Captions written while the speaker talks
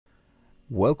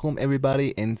Welcome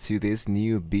everybody into this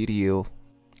new video.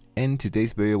 In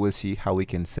today's video we'll see how we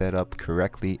can set up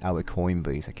correctly our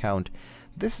Coinbase account.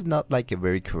 This is not like a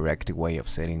very correct way of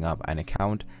setting up an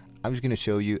account. I'm just going to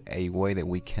show you a way that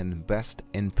we can best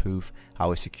improve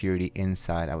our security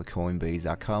inside our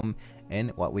Coinbase.com and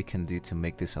what we can do to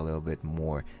make this a little bit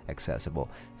more accessible.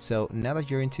 So now that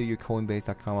you're into your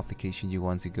Coinbase.com application, you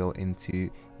want to go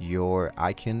into your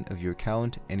icon of your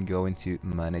account and go into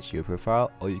manage your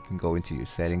profile, or you can go into your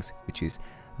settings, which is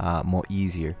more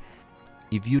easier.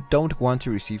 If you don't want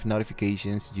to receive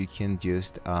notifications, you can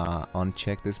just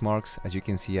uncheck these marks. As you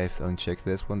can see, I've unchecked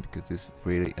this one because this is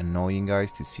really annoying,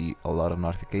 guys, to see a lot of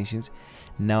notifications.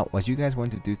 Now what you guys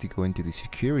want to do to go into the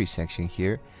security section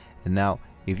here, and now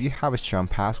if you have a strong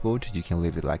password, you can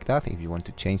leave it like that. If you want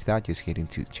to change that, just hit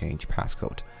into change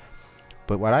passcode.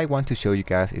 But what I want to show you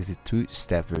guys is the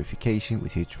two-step verification,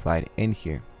 which is right in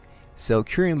here. So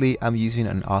currently I'm using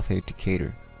an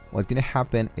authenticator. What's gonna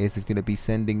happen is it's gonna be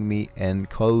sending me a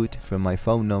code from my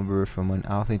phone number from an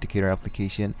authenticator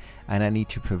application, and I need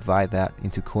to provide that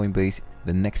into Coinbase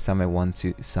the next time I want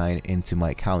to sign into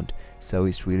my account. So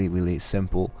it's really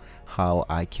simple how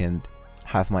I can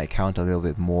have my account a little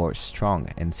bit more strong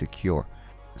and secure.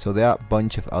 So there are a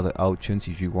bunch of other options.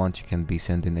 If you want, you can be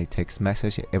sending a text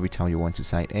message every time you want to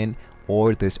sign in,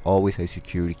 or there's always a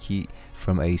security key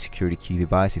from a security key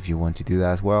device if you want to do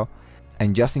that as well.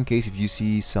 And just in case if you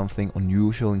see something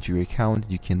unusual into your account,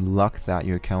 you can lock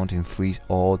your account and freeze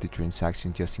all the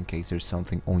transactions just in case there's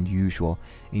something unusual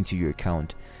into your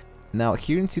account. Now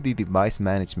here into the device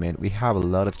management, we have a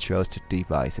lot of trusted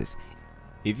devices.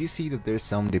 If you see that there's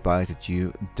some device that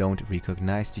you don't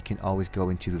recognize, you can always go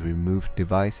into the remove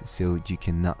device, so you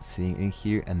cannot see in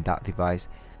here, and that device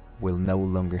will no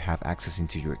longer have access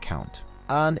into your account.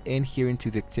 And in here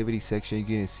into the activity section, you're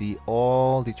going to see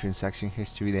all the transaction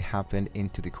history that happened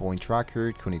into the coin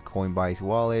tracker, Coinbase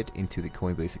wallet, into the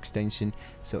Coinbase extension.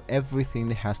 So everything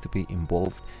that has to be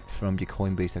involved from your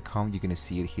Coinbase account, you're going to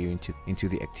see it here into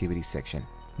the activity section.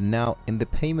 Now in the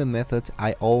payment methods,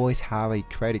 I always have a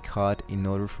credit card in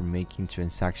order for making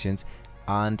transactions,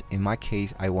 and in my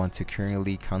case I want to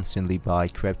currently constantly buy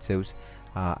cryptos,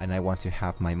 and I want to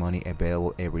have my money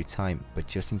available every time. But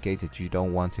just in case that you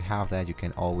don't want to have that, you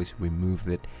can always remove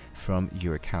it from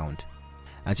your account.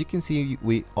 As you can see,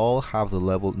 we all have the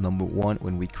level number 1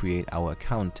 when we create our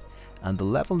account, and the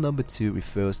level number 2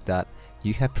 refers that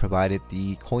you have provided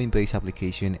the Coinbase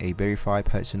application a verified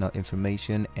personal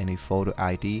information and a photo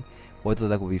ID, whether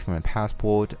that will be from a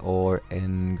passport or a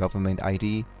government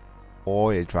ID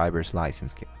or a driver's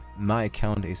license. My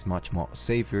account is much more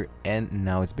safer, and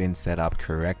now it's been set up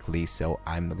correctly, so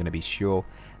I'm going to be sure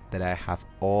that I have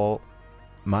all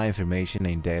my information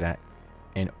and data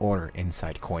in order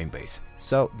inside Coinbase.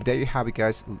 So there you have it,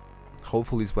 guys.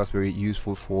 Hopefully this was very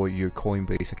useful for your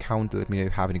Coinbase account. Let me know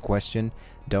if you have any question.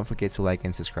 Don't forget to like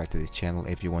and subscribe to this channel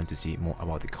if you want to see more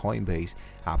about the Coinbase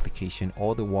application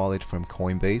or the wallet from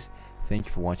Coinbase. Thank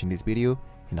you for watching this video,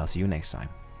 and I'll see you next time.